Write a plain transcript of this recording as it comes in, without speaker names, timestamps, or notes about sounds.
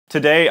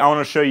Today, I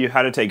want to show you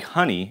how to take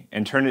honey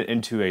and turn it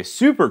into a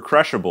super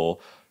crushable,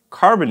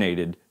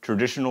 carbonated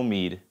traditional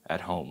mead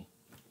at home.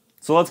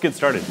 So let's get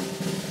started.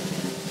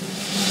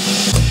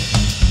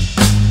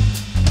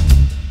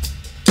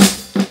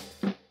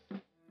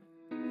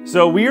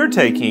 So we are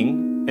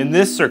taking, in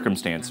this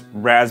circumstance,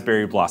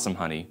 raspberry blossom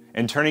honey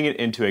and turning it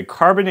into a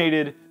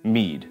carbonated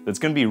mead that's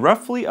going to be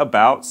roughly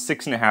about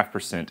 6.5%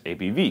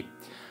 ABV.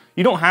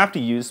 You don't have to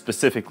use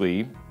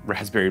specifically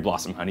raspberry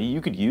blossom honey.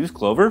 You could use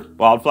clover,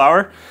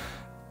 wildflower,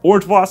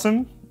 orange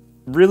blossom,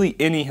 really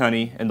any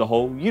honey in the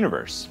whole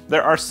universe.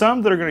 There are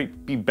some that are going to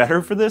be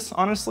better for this,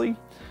 honestly,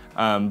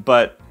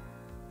 but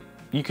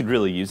you could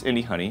really use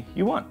any honey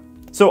you want.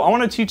 So I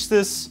want to teach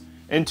this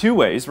in two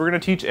ways. We're going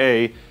to teach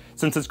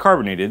since it's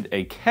carbonated,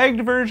 a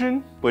kegged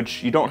version,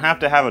 which you don't have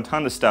to have a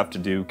ton of stuff to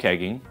do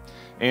kegging,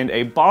 and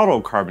a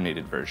bottle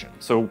carbonated version.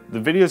 So the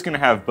video is going to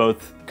have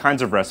both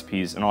kinds of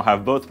recipes, and I'll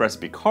have both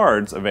recipe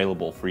cards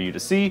available for you to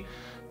see,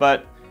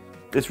 but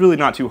it's really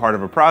not too hard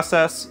of a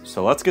process,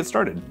 so let's get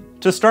started.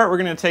 To start, we're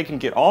going to take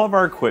and get all of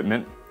our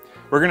equipment.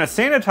 We're going to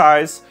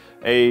sanitize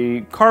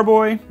a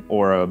carboy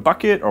or a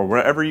bucket or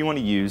whatever you want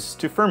to use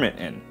to ferment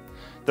in.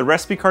 The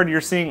recipe card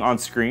you're seeing on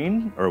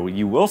screen, or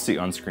you will see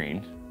on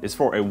screen, is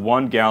for a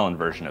 1 gallon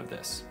version of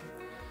this.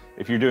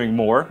 If you're doing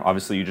more,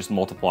 obviously you just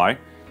multiply.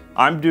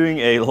 I'm doing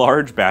a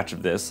large batch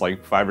of this,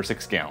 like 5 or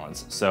 6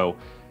 gallons, so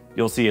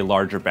you'll see a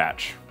larger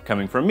batch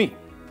coming from me.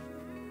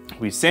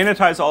 We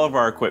sanitize all of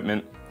our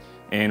equipment,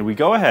 and we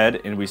go ahead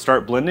and we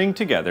start blending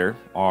together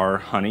our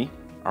honey,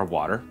 our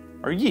water,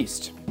 our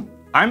yeast.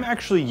 I'm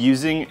actually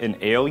using an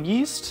ale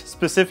yeast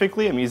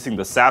specifically. I'm using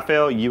the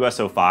Safale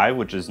US05,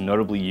 which is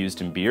notably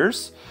used in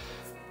beers.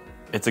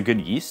 It's a good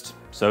yeast,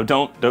 so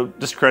don't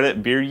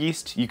discredit beer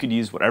yeast. You could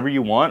use whatever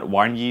you want,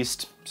 wine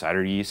yeast,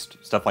 cider yeast,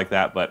 stuff like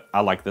that, but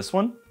I like this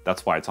one.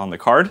 That's why it's on the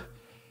card.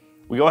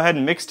 We go ahead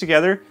and mix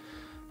together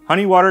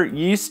honey, water,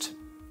 yeast,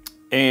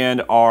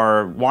 and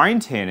our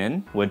wine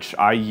tannin, which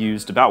I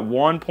used about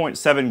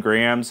 1.7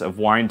 grams of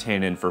wine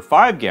tannin for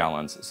 5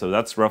 gallons. So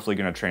that's roughly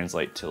gonna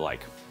translate to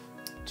like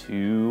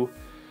 2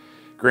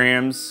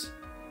 grams,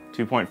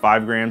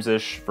 2.5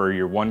 grams-ish for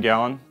your 1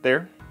 gallon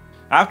there.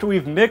 After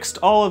we've mixed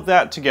all of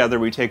that together,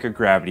 we take a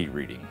gravity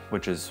reading,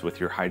 which is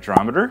with your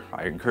hydrometer.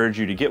 I encourage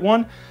you to get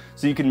one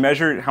so you can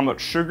measure how much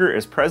sugar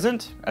is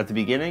present at the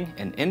beginning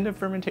and end of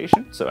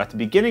fermentation. So at the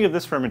beginning of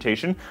this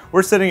fermentation,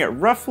 we're sitting at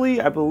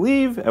roughly, I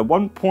believe, at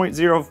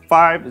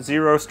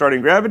 1.050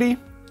 starting gravity.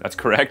 That's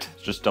correct,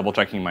 just double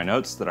checking my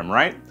notes that I'm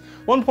right.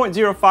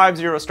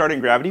 1.050 starting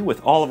gravity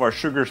with all of our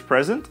sugars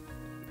present.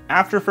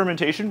 After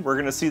fermentation, we're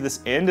gonna see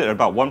this end at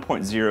about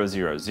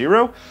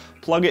 1.000.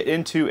 Plug it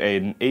into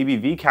an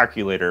ABV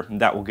calculator, and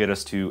that will get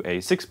us to a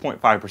 6.5%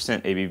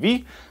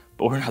 ABV,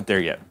 but we're not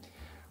there yet.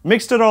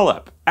 Mixed it all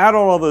up, add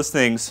all those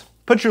things,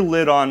 put your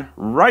lid on,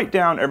 write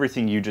down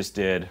everything you just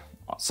did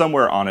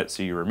somewhere on it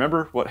so you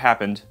remember what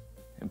happened,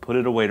 and put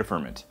it away to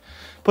ferment.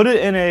 Put it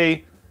in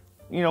a,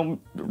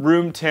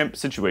 room temp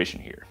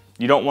situation here.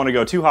 You don't want to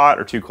go too hot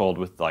or too cold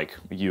with like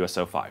a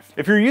US05.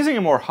 If you're using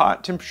a more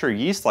hot temperature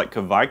yeast like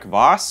Kveik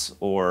Voss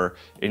or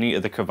any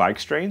of the Kveik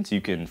strains,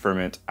 you can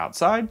ferment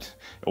outside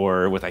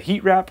or with a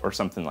heat wrap or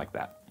something like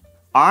that.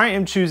 I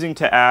am choosing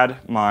to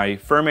add my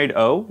Fermaid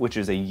O, which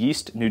is a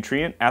yeast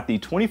nutrient, at the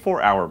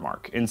 24-hour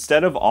mark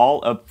instead of all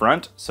up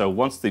front. So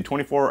once the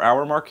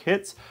 24-hour mark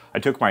hits, I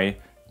took my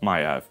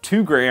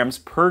 2 grams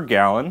per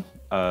gallon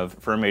of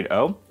Fermaid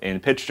O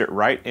and pitched it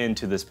right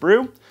into this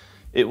brew.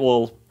 It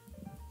will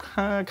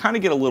kind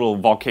of get a little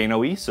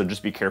volcano-y, so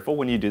just be careful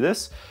when you do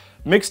this.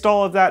 Mixed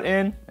all of that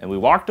in, and we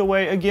walked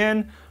away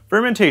again.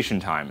 Fermentation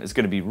time is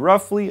going to be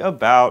roughly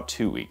about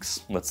 2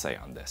 weeks, let's say,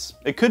 on this.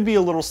 It could be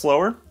a little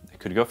slower, it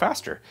could go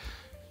faster.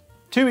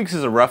 2 weeks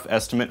is a rough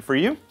estimate for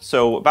you,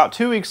 so about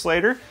 2 weeks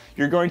later,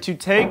 you're going to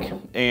take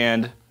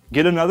and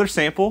get another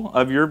sample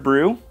of your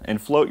brew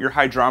and float your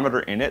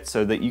hydrometer in it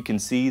so that you can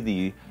see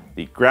the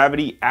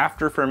gravity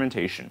after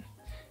fermentation.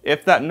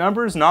 If that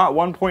number is not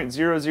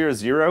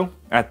 1.000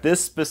 at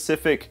this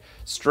specific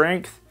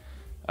strength,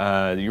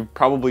 you're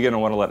probably going to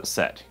want to let it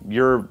set.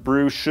 Your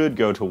brew should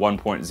go to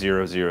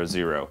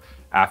 1.000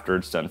 after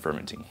it's done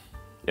fermenting.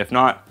 If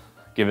not,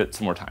 give it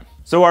some more time.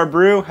 So our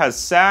brew has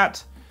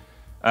sat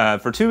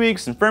for 2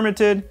 weeks and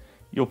fermented.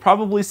 You'll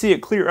probably see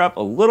it clear up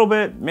a little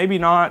bit, maybe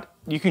not.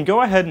 You can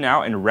go ahead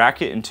now and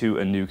rack it into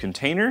a new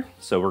container.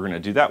 So we're going to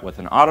do that with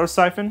an auto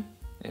siphon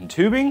and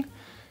tubing.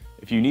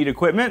 If you need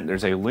equipment,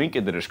 there's a link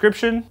in the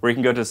description where you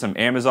can go to some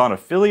Amazon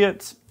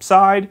affiliate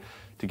side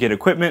to get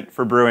equipment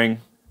for brewing.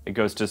 It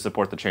goes to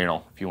support the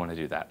channel if you want to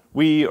do that.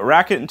 We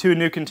rack it into a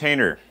new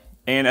container,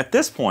 and at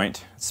this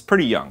point, it's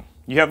pretty young.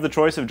 You have the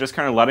choice of just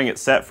kind of letting it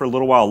set for a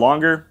little while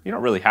longer. You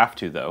don't really have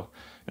to, though,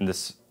 in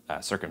this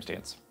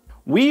circumstance.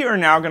 We are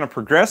now going to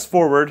progress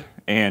forward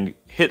and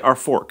hit our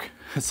fork.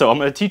 So I'm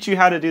going to teach you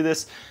how to do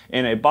this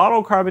in a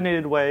bottle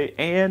carbonated way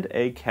and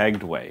a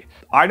kegged way.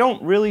 I don't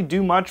really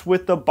do much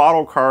with the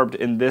bottle carbed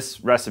in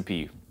this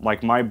recipe.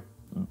 Like my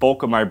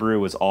bulk of my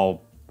brew is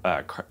all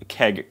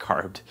keg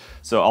carbed.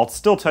 So I'll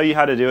still tell you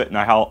how to do it, and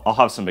I'll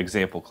have some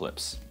example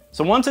clips.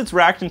 So once it's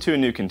racked into a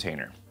new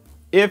container,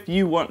 if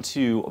you want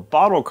to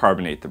bottle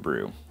carbonate the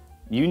brew,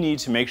 you need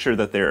to make sure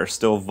that there are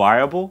still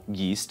viable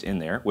yeast in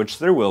there, which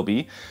there will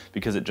be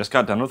because it just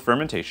got done with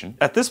fermentation.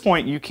 At this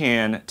point, you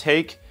can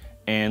take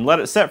and let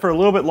it set for a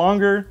little bit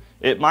longer.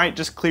 It might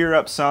just clear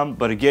up some,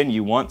 but again,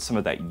 you want some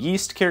of that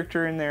yeast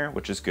character in there,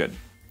 which is good.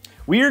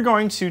 We are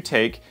going to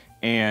take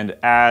and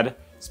add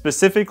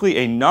specifically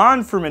a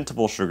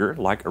non-fermentable sugar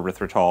like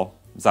erythritol,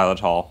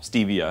 xylitol,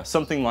 stevia,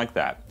 something like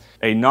that.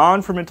 A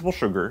non-fermentable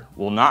sugar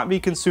will not be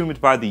consumed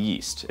by the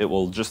yeast. It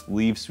will just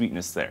leave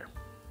sweetness there.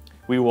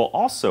 We will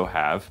also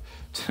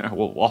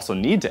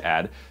need to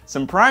add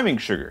some priming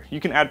sugar. You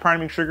can add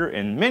priming sugar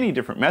in many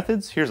different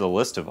methods. Here's a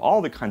list of all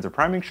the kinds of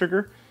priming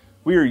sugar.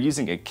 We are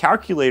using a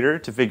calculator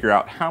to figure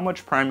out how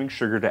much priming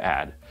sugar to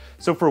add.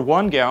 So for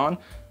 1 gallon,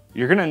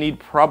 you're gonna need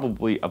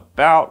probably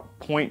about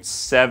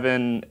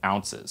 0.7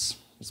 ounces.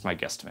 That's my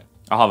guesstimate.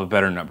 I'll have a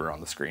better number on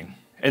the screen.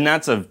 And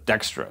that's of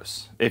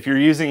dextrose. If you're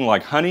using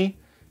like honey,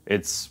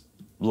 it's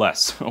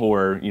less,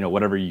 or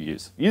whatever you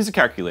use. Use a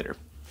calculator.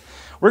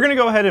 We're gonna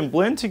go ahead and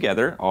blend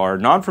together our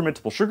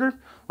non-fermentable sugar,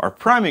 our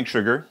priming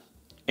sugar,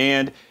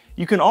 and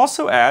you can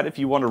also add, if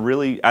you want to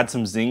really add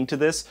some zing to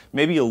this,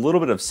 maybe a little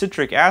bit of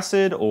citric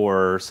acid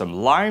or some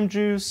lime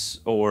juice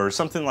or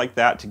something like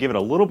that to give it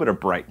a little bit of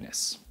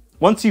brightness.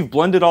 Once you've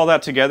blended all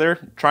that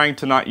together, trying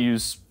to not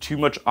use too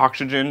much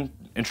oxygen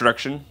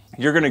introduction,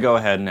 you're gonna go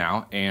ahead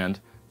now and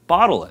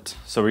bottle it.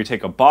 So we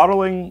take a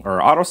bottling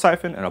or auto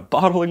siphon and a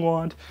bottling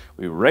wand,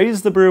 we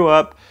raise the brew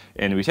up,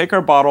 and we take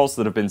our bottles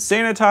that have been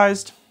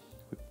sanitized,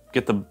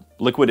 get the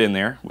liquid in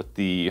there with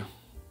the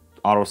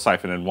auto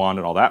siphon and wand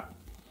and all that,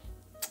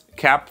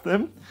 cap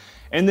them,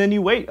 and then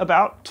you wait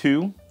about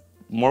 2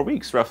 more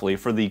weeks roughly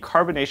for the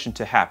carbonation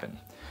to happen.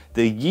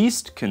 The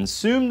yeast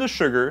consume the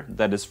sugar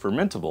that is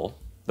fermentable,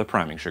 the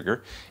priming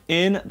sugar,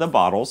 in the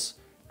bottles,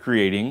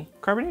 creating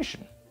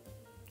carbonation.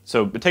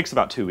 So it takes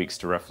about 2 weeks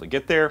to roughly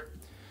get there.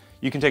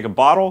 You can take a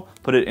bottle,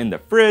 put it in the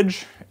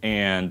fridge,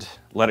 and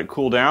let it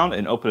cool down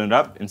and open it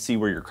up and see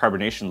where your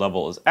carbonation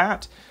level is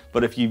at.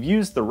 But if you've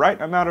used the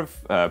right amount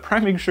of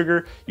priming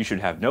sugar, you should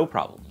have no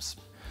problems.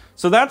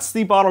 So that's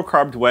the bottle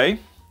carbed way.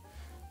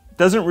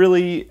 Doesn't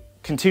really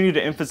continue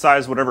to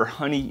emphasize whatever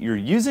honey you're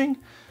using.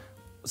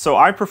 So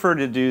I prefer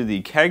to do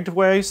the kegged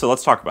way, so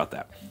let's talk about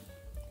that.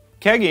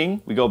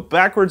 Kegging, we go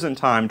backwards in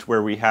time to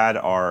where we had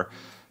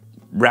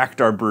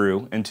racked our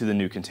brew into the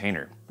new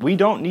container. We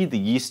don't need the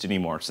yeast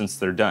anymore since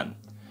they're done.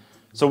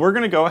 So we're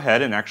gonna go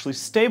ahead and actually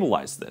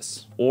stabilize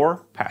this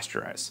or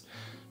pasteurize.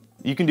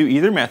 You can do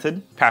either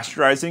method.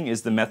 Pasteurizing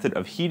is the method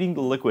of heating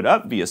the liquid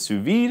up via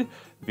sous vide,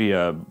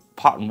 via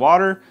pot and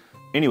water.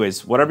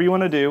 Anyways, whatever you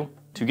wanna do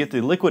to get the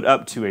liquid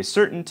up to a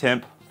certain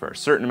temp for a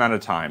certain amount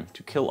of time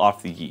to kill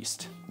off the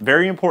yeast.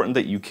 Very important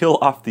that you kill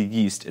off the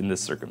yeast in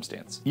this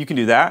circumstance. You can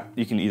do that.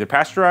 You can either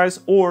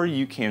pasteurize or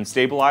you can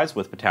stabilize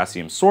with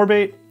potassium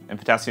sorbate and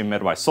potassium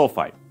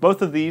metabisulfite.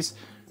 Both of these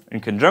in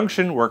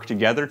conjunction work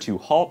together to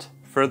halt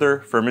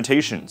further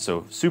fermentation.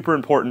 So super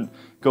important,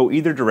 go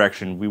either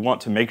direction. We want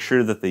to make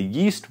sure that the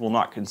yeast will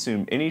not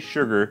consume any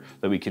sugar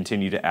that we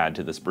continue to add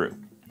to this brew.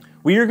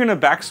 We are gonna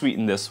back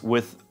sweeten this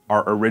with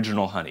our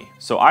original honey.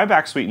 So I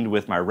back sweetened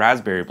with my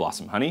raspberry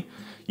blossom honey.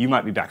 You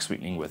might be back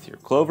sweetening with your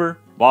clover,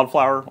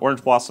 wildflower,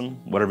 orange blossom,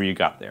 whatever you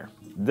got there.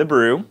 The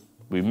brew,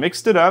 we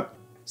mixed it up.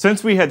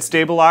 Since we had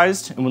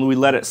stabilized and when we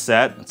let it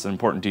set, that's an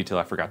important detail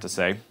I forgot to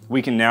say,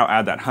 we can now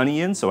add that honey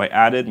in. So I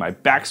added my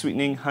back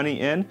sweetening honey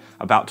in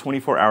about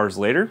 24 hours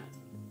later.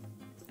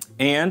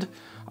 And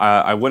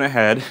I went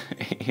ahead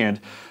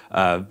and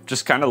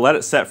just kind of let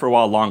it set for a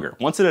while longer.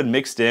 Once it had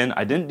mixed in,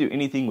 I didn't do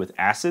anything with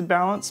acid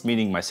balance,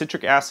 meaning my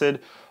citric acid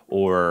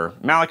or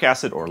malic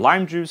acid or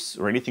lime juice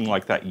or anything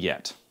like that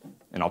yet.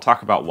 And I'll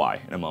talk about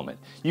why in a moment.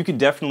 You can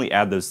definitely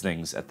add those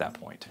things at that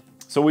point.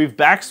 So we've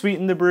back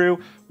sweetened the brew.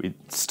 We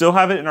still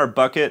have it in our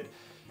bucket.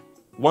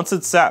 Once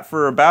it's sat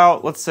for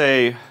about, let's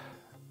say,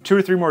 2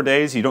 or 3 more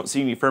days, you don't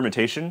see any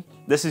fermentation.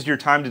 This is your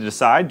time to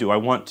decide, do I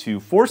want to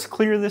force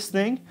clear this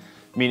thing?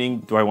 Meaning,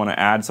 do I want to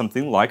add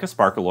something like a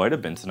sparkleoid, a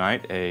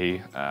bentonite,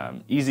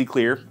 a easy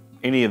clear,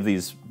 any of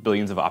these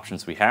billions of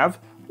options we have?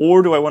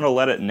 Or do I want to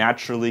let it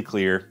naturally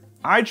clear?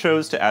 I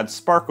chose to add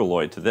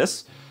sparkleoid to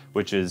this,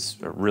 which is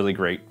a really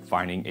great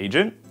fining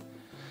agent.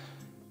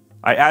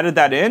 I added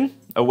that in,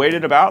 I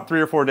waited about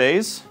 3 or 4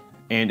 days,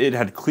 and it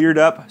had cleared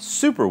up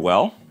super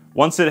well.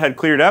 Once it had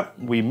cleared up,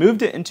 we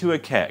moved it into a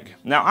keg.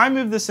 Now I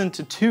moved this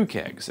into 2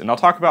 kegs, and I'll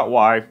talk about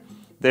why.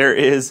 There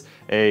is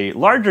a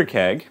larger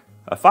keg,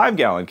 a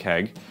 5-gallon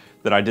keg,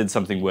 that I did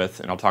something with,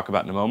 and I'll talk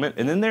about in a moment.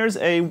 And then there's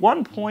a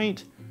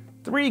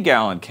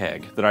 1.3-gallon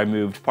keg that I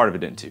moved part of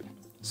it into.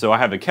 So I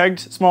have a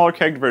kegged, smaller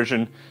kegged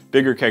version,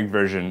 bigger kegged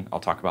version, I'll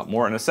talk about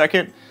more in a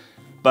second.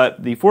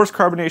 But the forced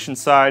carbonation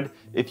side,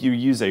 if you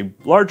use a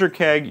larger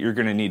keg, you're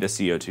gonna need a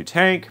CO2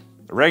 tank,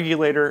 a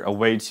regulator, a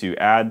way to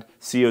add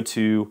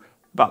CO2,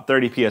 about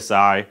 30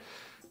 PSI,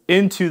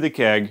 into the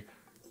keg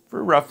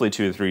for roughly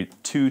 2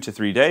 to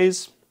 3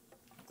 days.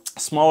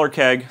 Smaller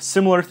keg,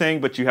 similar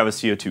thing, but you have a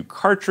CO2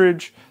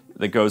 cartridge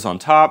that goes on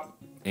top,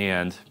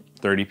 and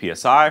 30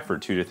 psi for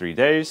 2 to 3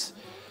 days.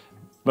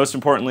 Most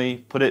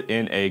importantly, put it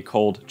in a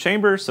cold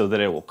chamber so that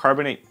it will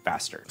carbonate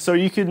faster. So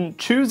you can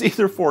choose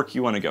either fork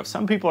you want to go.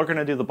 Some people are going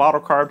to do the bottle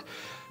carved.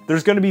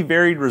 There's going to be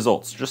varied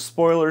results. Just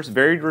spoilers,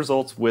 varied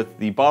results with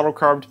the bottle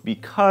carved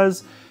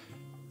because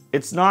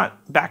it's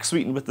not back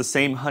sweetened with the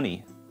same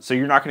honey. So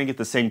you're not going to get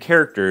the same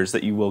characters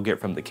that you will get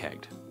from the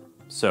kegged.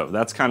 So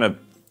that's kind of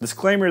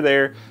disclaimer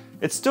there.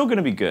 It's still going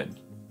to be good,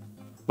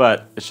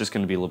 but it's just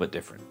going to be a little bit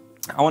different.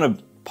 I want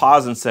to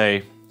pause and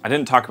say, I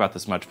didn't talk about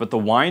this much, but the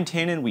wine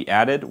tannin we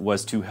added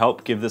was to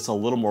help give this a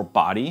little more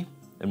body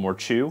and more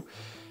chew.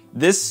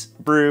 This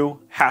brew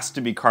has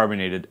to be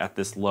carbonated at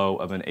this low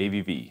of an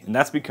ABV, and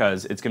that's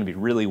because it's going to be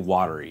really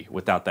watery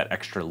without that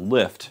extra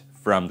lift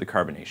from the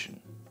carbonation.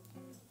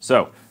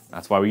 So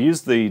that's why we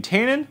use the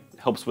tannin. It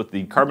helps with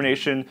the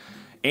carbonation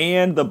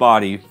and the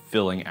body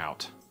filling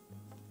out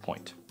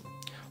point.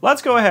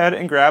 Let's go ahead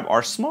and grab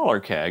our smaller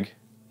keg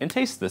and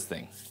taste this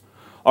thing.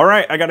 All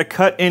right, I got a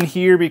cut in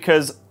here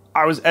because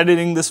I was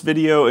editing this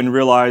video and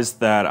realized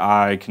that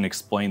I can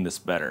explain this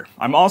better.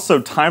 I'm also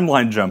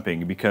timeline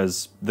jumping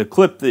because the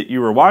clip that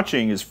you were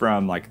watching is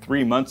from like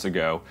 3 months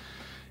ago,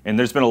 and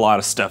there's been a lot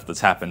of stuff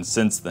that's happened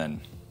since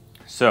then.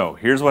 So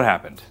here's what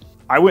happened.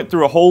 I went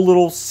through a whole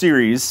little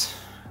series,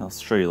 I'll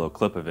show you a little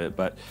clip of it,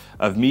 but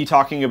of me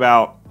talking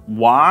about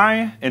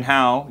why and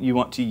how you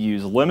want to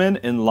use lemon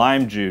and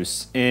lime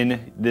juice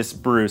in this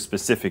brew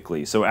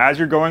specifically. So as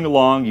you're going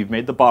along, you've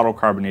made the bottle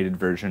carbonated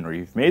version or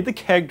you've made the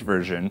kegged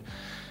version.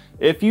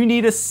 If you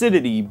need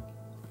acidity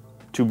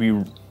to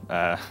be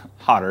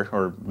hotter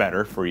or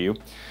better for you,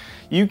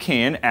 you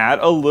can add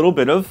a little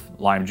bit of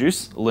lime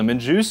juice, lemon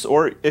juice,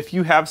 or if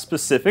you have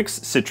specifics,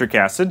 citric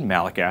acid,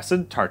 malic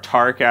acid,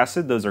 tartaric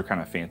acid, those are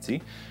kind of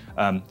fancy.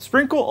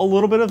 Sprinkle a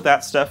little bit of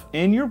that stuff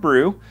in your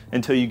brew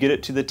until you get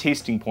it to the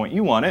tasting point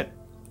you want it,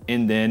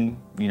 and then,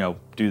 you know,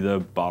 do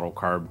the bottle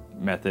carb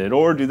method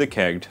or do the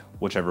kegged,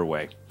 whichever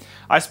way.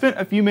 I spent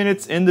a few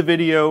minutes in the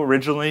video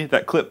originally,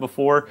 that clip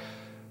before,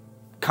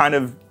 kind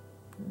of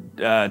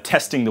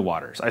testing the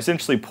waters. I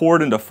essentially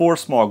poured into 4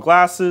 small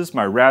glasses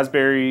my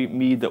raspberry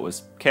mead that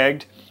was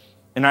kegged,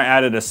 and I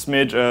added a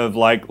smidge of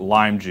like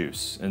lime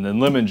juice and then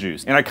lemon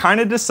juice. And I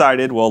kind of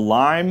decided, well,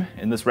 lime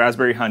and this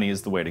raspberry honey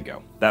is the way to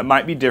go. That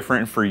might be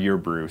different for your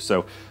brew.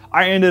 So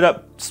I ended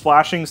up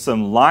splashing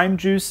some lime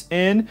juice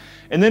in.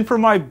 And then for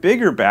my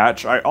bigger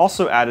batch, I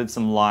also added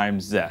some lime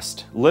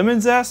zest.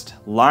 Lemon zest,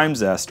 lime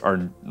zest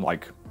are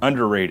like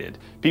underrated.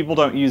 People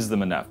don't use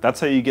them enough. That's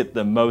how you get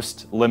the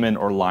most lemon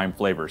or lime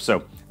flavor.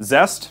 So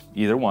zest,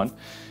 either one.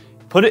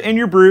 Put it in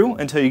your brew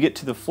until you get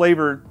to the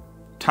flavor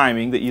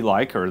timing that you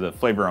like or the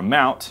flavor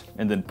amount,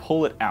 and then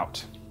pull it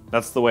out.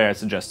 That's the way I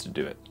suggest to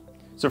do it.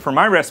 So for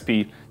my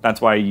recipe,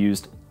 that's why I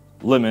used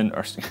lemon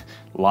or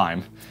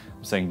lime.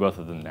 I'm saying both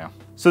of them now.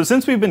 So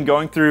since we've been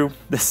going through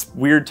this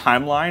weird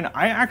timeline,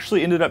 I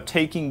actually ended up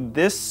taking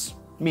this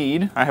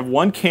mead, I have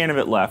 1 can of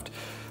it left,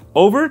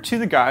 over to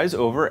the guys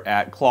over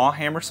at Claw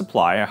Hammer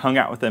Supply. I hung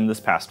out with them this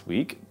past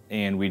week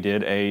and we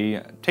did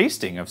a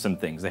tasting of some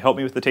things. They helped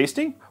me with the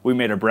tasting. We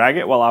made a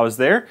braggot while I was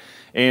there.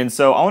 And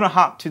so I wanna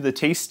hop to the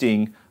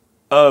tasting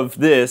of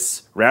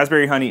this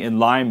raspberry honey and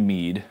lime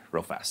mead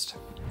real fast.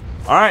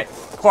 All right,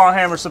 Claw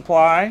Hammer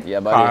Supply. Yeah,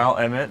 buddy. Kyle,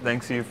 Emmett,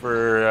 thanks you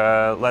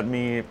for letting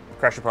me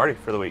crash your party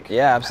for the week.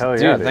 Yeah,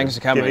 absolutely. Yeah, dude, thanks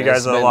for coming. Give you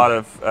guys a lot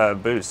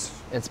of booze.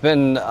 It's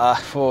been,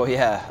 well,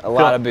 yeah, a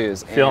lot of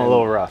booze. Feeling a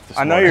little rough this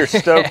I know morning. you're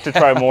stoked to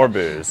try more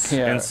booze.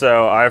 Yeah. And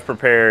so I've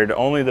prepared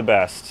only the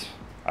best,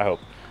 I hope,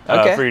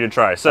 for you to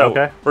try. So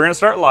we're gonna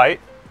start light,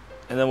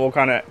 and then we'll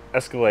kind of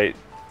escalate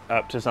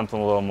up to something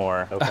a little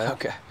more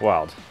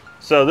wild.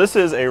 So this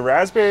is a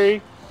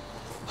raspberry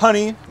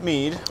honey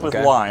mead with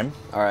lime.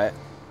 All right.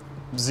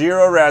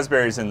 0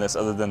 raspberries in this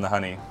other than the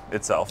honey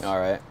itself. All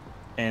right.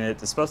 And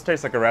it's supposed to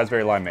taste like a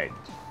raspberry limeade.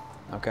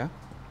 Okay.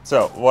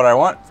 So what I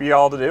want for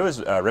y'all to do is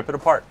rip it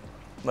apart.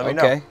 Let me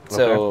know. Okay.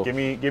 So give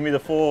me the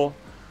full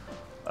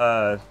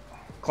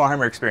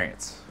Clawhammer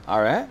experience.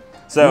 All right.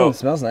 So it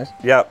smells nice.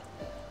 Yep.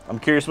 I'm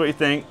curious what you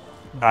think.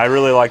 I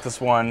really like this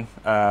one.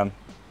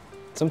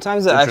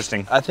 Sometimes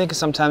interesting. I think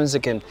sometimes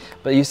it can,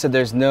 but you said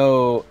there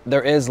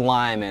is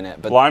lime in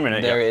it, but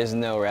there is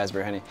no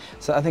raspberry honey.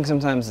 So I think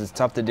sometimes it's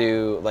tough to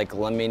do like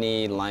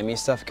lemony, limey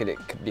stuff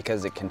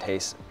because it can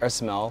taste or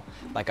smell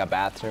like a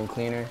bathroom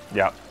cleaner.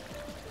 Yeah.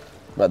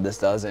 But this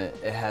doesn't.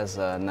 It has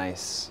a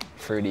nice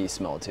fruity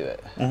smell to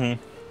it.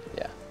 Mm-hmm.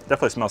 Yeah.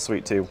 Definitely smells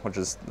sweet too, which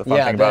is the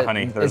fun thing about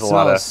honey. There's a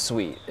lot of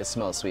sweet. It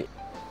smells sweet.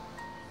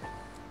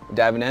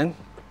 Diving in?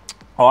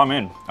 Oh, I'm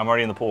in. I'm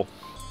already in the pool.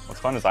 What's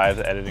fun is I have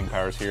the editing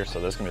powers here, so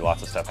there's gonna be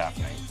lots of stuff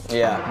happening.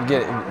 Yeah, you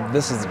get it.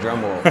 This is the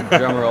drum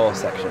roll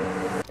section.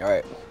 All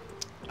right,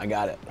 I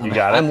got it. You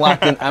got it? I'm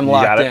locked in. I'm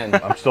locked in.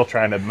 I'm still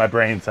trying to, my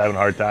brain's having a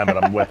hard time,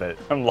 but I'm with it.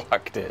 I'm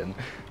locked in.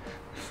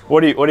 What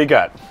do you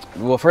got?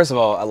 Well, first of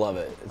all, I love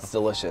it. It's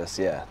delicious.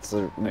 Yeah.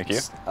 Thank you.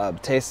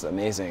 Tastes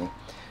amazing.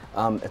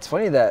 It's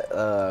funny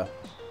that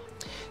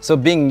so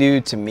being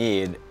new to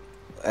mead,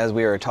 as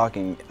we were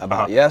talking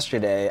about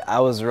yesterday, I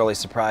was really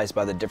surprised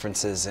by the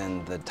differences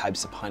in the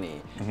types of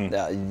honey.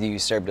 You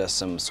served us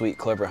some sweet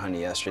clover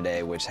honey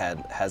yesterday, which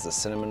has a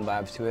cinnamon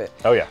vibe to it.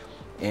 Oh yeah.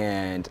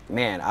 And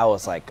man, I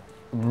was like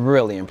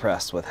really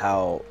impressed with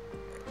how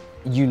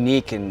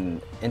unique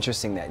and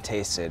interesting that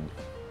tasted,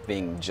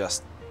 being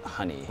just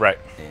honey. Right.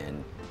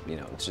 And you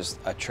know, it's just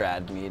a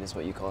trad mead is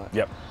what you call it.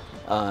 Yep.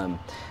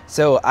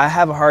 So I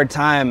have a hard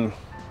time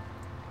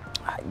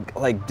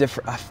like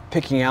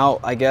picking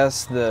out, I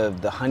guess,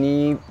 the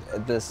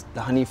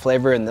honey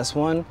flavor in this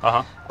one.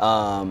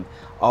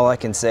 All I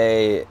can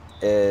say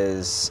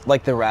is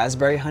like the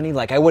raspberry honey,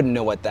 like I wouldn't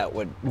know what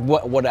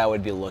I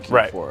would be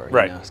looking for,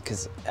 you know?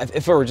 Because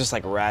if it were just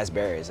like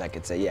raspberries, I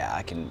could say, yeah,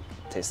 I can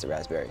taste the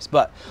raspberries.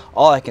 But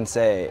all I can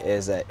say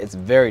is that it's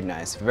very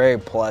nice, very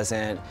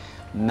pleasant.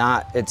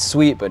 It's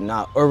sweet, but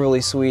not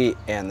overly sweet,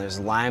 and there's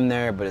lime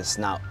there, but it's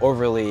not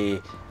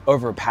overly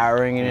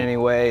overpowering in any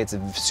way. It's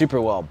super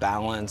well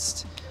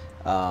balanced.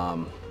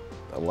 I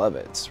love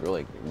it. It's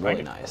really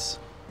nice.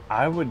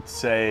 I would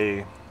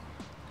say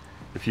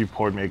if you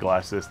poured me a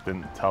glass of this,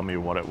 didn't tell me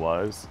what it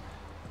was,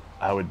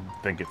 I would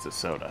think it's a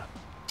soda.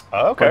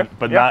 Oh, okay.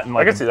 But not in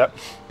like I can see that.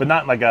 But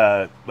not in like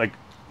a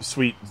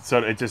sweet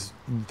soda. It just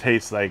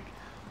tastes like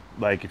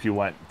if you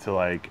went to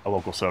like a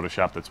local soda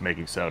shop that's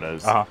making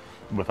sodas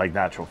with like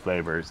natural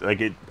flavors.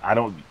 Like I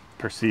don't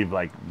perceive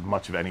like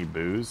much of any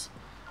booze.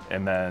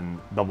 And then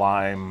the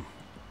lime,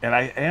 and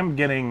I am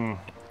getting,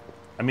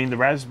 I mean, the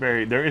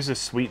raspberry, there is a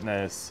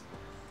sweetness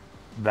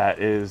that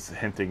is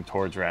hinting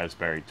towards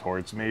raspberry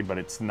towards me, but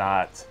it's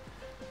not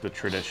the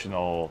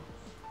traditional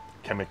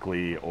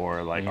chemically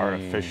or like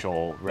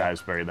artificial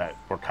raspberry that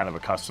we're kind of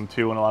accustomed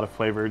to in a lot of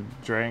flavored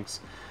drinks.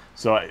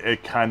 So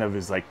it kind of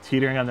is like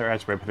teetering on the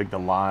raspberry. I think the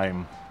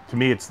lime, to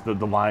me, it's the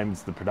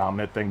lime's the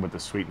predominant thing, but the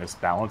sweetness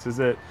balances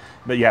it.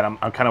 But yeah,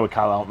 I'm kind of with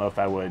Kyle. I don't know if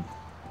I would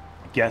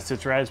guess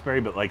it's raspberry,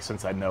 but like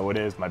since I know it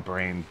is, my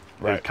brain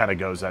it kind of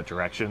goes that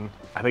direction.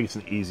 I think it's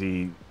an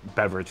easy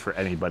beverage for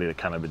anybody to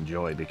kind of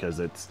enjoy because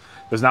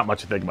there's not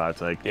much to think about.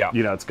 It's like,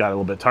 you know, it's got a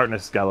little bit of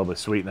tartness, it's got a little bit of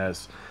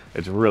sweetness.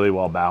 It's really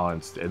well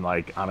balanced, and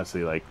like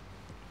honestly, like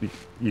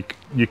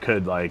you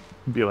could like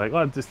be like,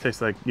 well, it just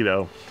tastes like, you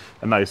know,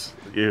 a nice,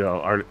 you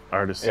know,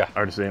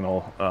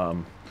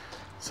 artisanal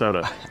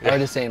soda.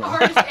 Artisanal.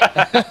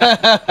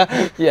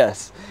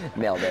 Yes,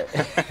 nailed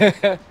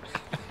it.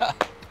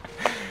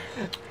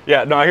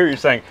 Yeah, no, I hear what you're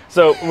saying.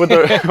 So with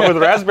the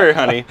raspberry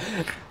honey,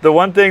 the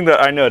one thing that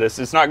I noticed,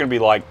 it's not going to be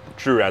like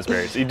true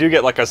raspberries. You do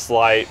get like a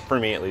slight, for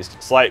me at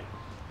least, slight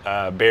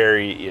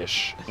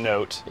berry-ish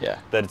note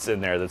that's in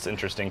there that's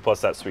interesting,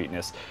 plus that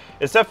sweetness.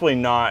 It's definitely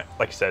not,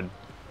 like you said,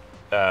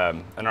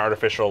 an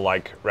artificial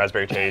like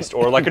raspberry taste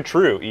or like a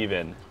true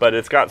even, but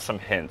it's got some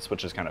hints,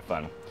 which is kind of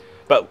fun.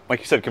 But like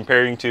you said,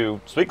 comparing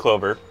to sweet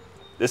clover,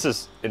 this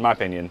is, in my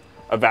opinion,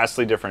 a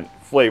vastly different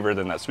flavor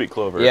than that sweet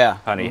clover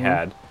honey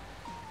had,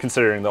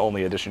 considering the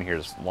only addition here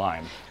is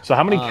lime. So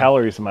how many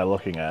calories am I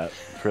looking at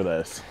for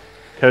this?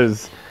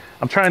 Because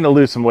I'm trying to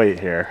lose some weight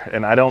here,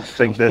 and I don't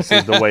think this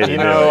is the way to do it.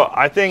 You know,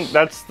 I think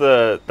that's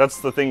the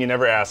thing you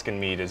never ask in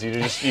mead is you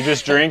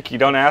just drink. You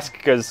don't ask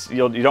because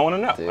you don't want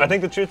to know. Dude. I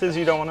think the truth is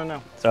you don't want to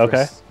know.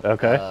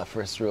 Okay.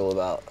 First rule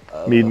about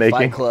mead making.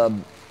 Fight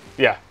Club.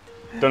 Yeah,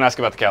 don't ask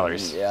about the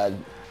calories. Yeah.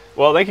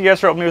 Well, thank you guys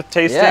for helping me with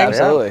tasting. Yeah,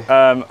 absolutely.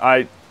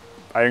 I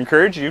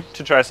encourage you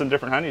to try some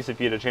different honeys if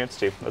you get a chance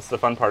to. That's the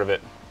fun part of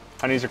it.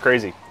 Honeys are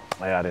crazy.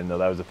 Yeah, I didn't know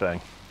that was a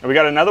thing. And we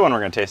got another one we're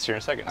going to taste here in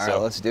a second. All right,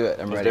 let's do it.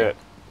 I'm ready. Let's do it.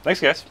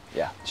 Thanks, guys.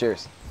 Yeah,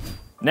 cheers.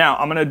 Now,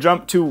 I'm going to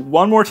jump to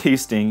one more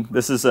tasting.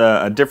 This is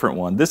a different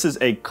one. This is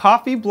a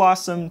coffee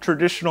blossom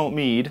traditional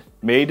mead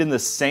made in the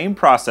same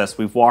process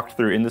we've walked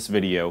through in this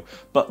video,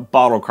 but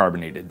bottle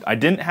carbonated. I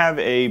didn't have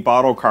a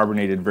bottle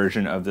carbonated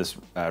version of this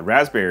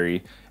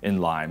raspberry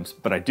and limes,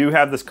 but I do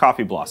have this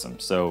coffee blossom,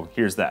 so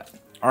here's that.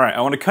 All right,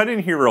 I want to cut in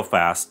here real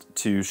fast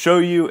to show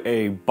you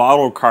a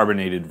bottle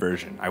carbonated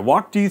version. I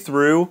walked you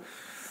through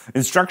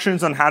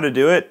instructions on how to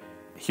do it.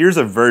 Here's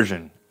a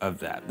version of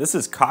that. This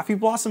is coffee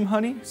blossom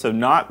honey, so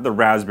not the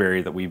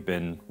raspberry that we've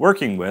been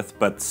working with,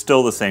 but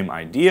still the same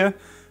idea.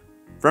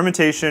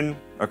 Fermentation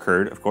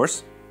occurred, of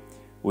course.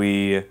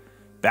 We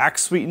back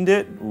sweetened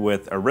it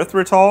with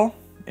erythritol,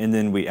 and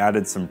then we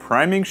added some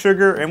priming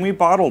sugar and we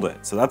bottled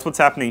it. So that's what's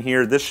happening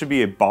here. This should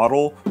be a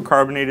bottle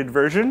carbonated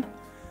version.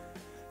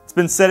 It's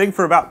been setting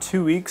for about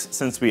 2 weeks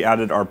since we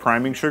added our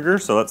priming sugar,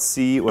 so let's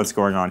see what's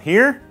going on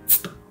here.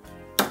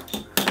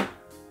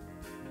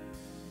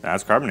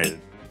 That's carbonated.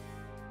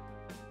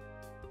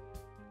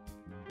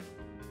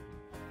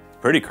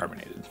 Pretty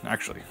carbonated,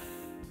 actually.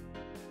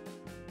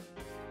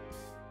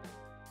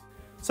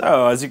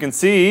 So, as you can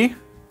see,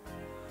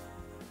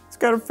 it's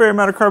got a fair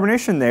amount of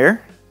carbonation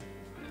there.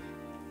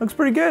 Looks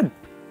pretty good.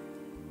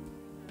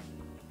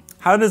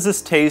 How does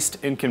this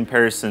taste in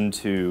comparison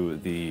to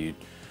the,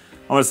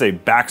 I want to say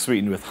back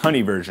sweetened with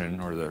honey version,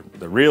 or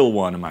the real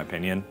one in my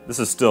opinion? This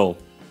is still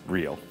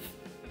real.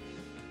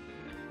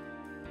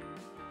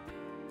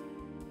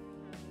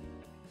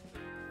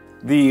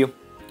 The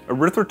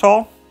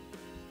erythritol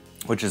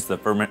which is the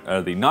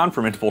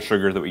non-fermentable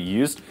sugar that we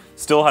used,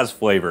 still has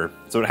flavor.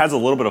 So it has a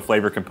little bit of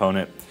flavor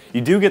component.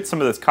 You do get some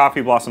of this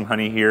coffee blossom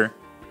honey here.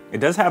 It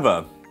does have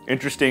a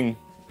interesting,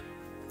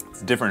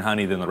 it's different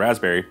honey than the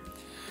raspberry.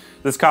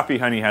 This coffee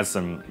honey has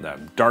some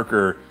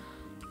darker,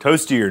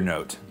 toastier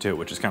note to it,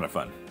 which is kind of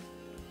fun.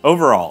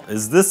 Overall,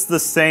 is this the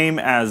same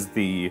as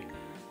the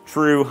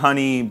true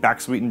honey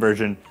back sweetened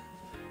version?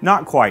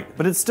 Not quite,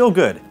 but it's still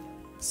good.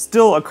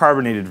 Still a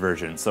carbonated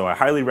version, so I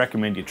highly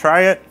recommend you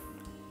try it.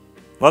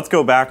 Let's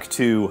go back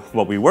to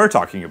what we were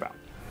talking about.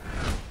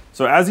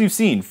 So as you've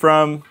seen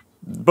from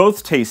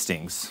both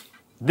tastings,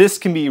 this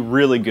can be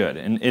really good,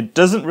 and it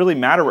doesn't really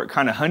matter what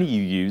kind of honey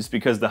you use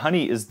because the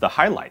honey is the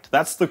highlight.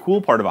 That's the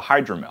cool part of a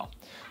hydromel.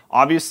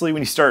 Obviously,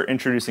 when you start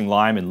introducing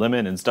lime and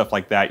lemon and stuff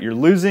like that, you're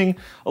losing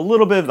a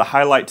little bit of the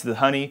highlight to the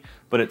honey,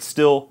 but it's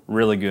still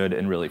really good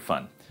and really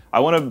fun. I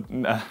want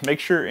to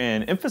make sure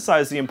and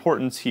emphasize the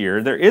importance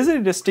here. There is a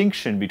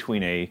distinction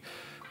between a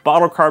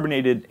bottle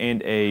carbonated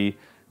and a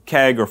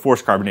keg or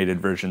forced carbonated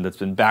version that's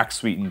been back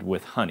sweetened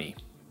with honey.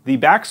 The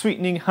back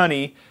sweetening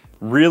honey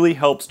really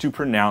helps to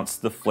pronounce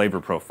the flavor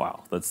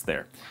profile that's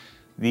there.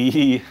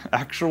 The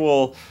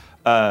actual,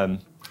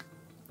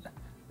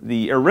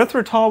 the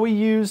erythritol we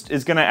used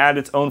is gonna add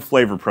its own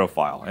flavor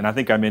profile, and I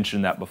think I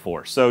mentioned that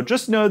before. So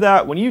just know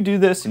that when you do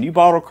this and you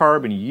bottle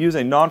carb and you use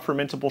a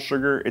non-fermentable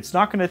sugar, it's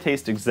not gonna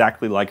taste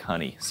exactly like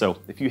honey. So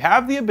if you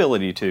have the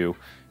ability to,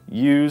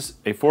 use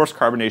a forced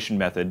carbonation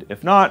method.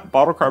 If not,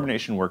 bottle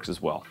carbonation works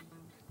as well.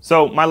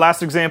 So my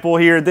last example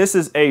here, this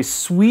is a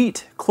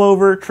sweet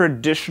clover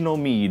traditional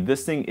mead.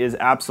 This thing is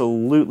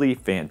absolutely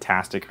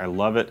fantastic. I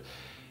love it.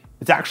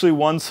 It's actually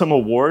won some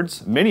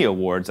awards, many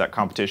awards at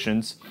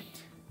competitions.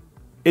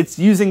 It's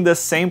using the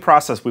same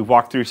process we've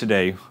walked through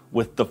today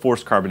with the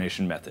forced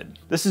carbonation method.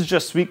 This is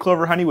just sweet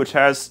clover honey, which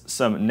has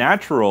some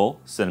natural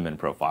cinnamon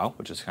profile,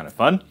 which is kind of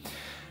fun.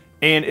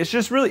 And it's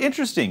just really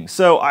interesting.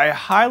 So I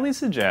highly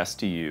suggest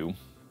to you,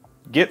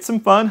 get some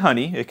fun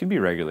honey. It can be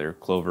regular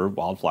clover,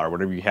 wildflower,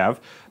 whatever you have.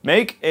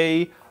 Make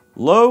a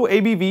low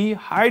ABV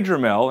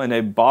hydromel in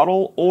a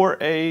bottle or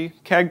a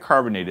keg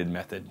carbonated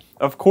method.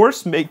 Of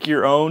course, make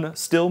your own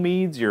still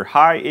meads, your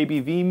high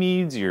ABV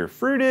meads, your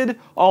fruited,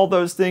 all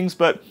those things,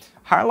 but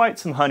highlight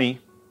some honey,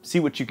 see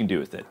what you can do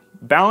with it.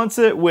 Balance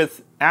it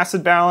with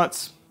acid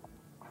balance,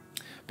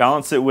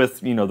 balance it with,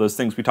 those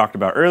things we talked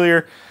about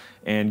earlier,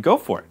 and go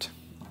for it.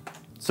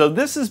 So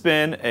this has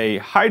been a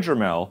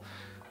hydromel.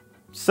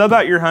 Sub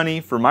out your honey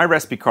for my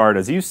recipe card.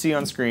 As you see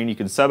on screen, you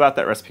can sub out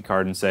that recipe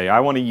card and say, I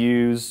want to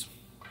use,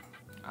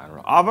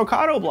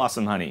 avocado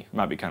blossom honey.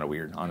 Might be kind of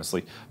weird,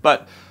 honestly,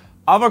 but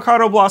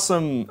avocado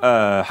blossom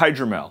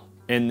hydromel.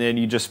 And then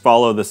you just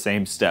follow the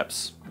same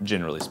steps,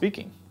 generally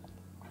speaking.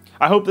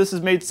 I hope this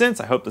has made sense.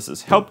 I hope this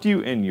has helped you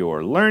in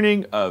your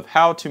learning of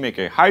how to make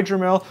a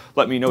hydromel.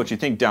 Let me know what you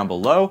think down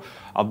below.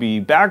 I'll be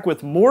back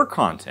with more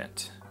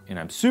content, and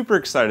I'm super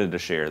excited to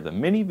share the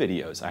many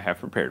videos I have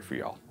prepared for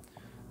y'all.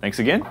 Thanks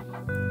again.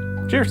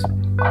 Cheers.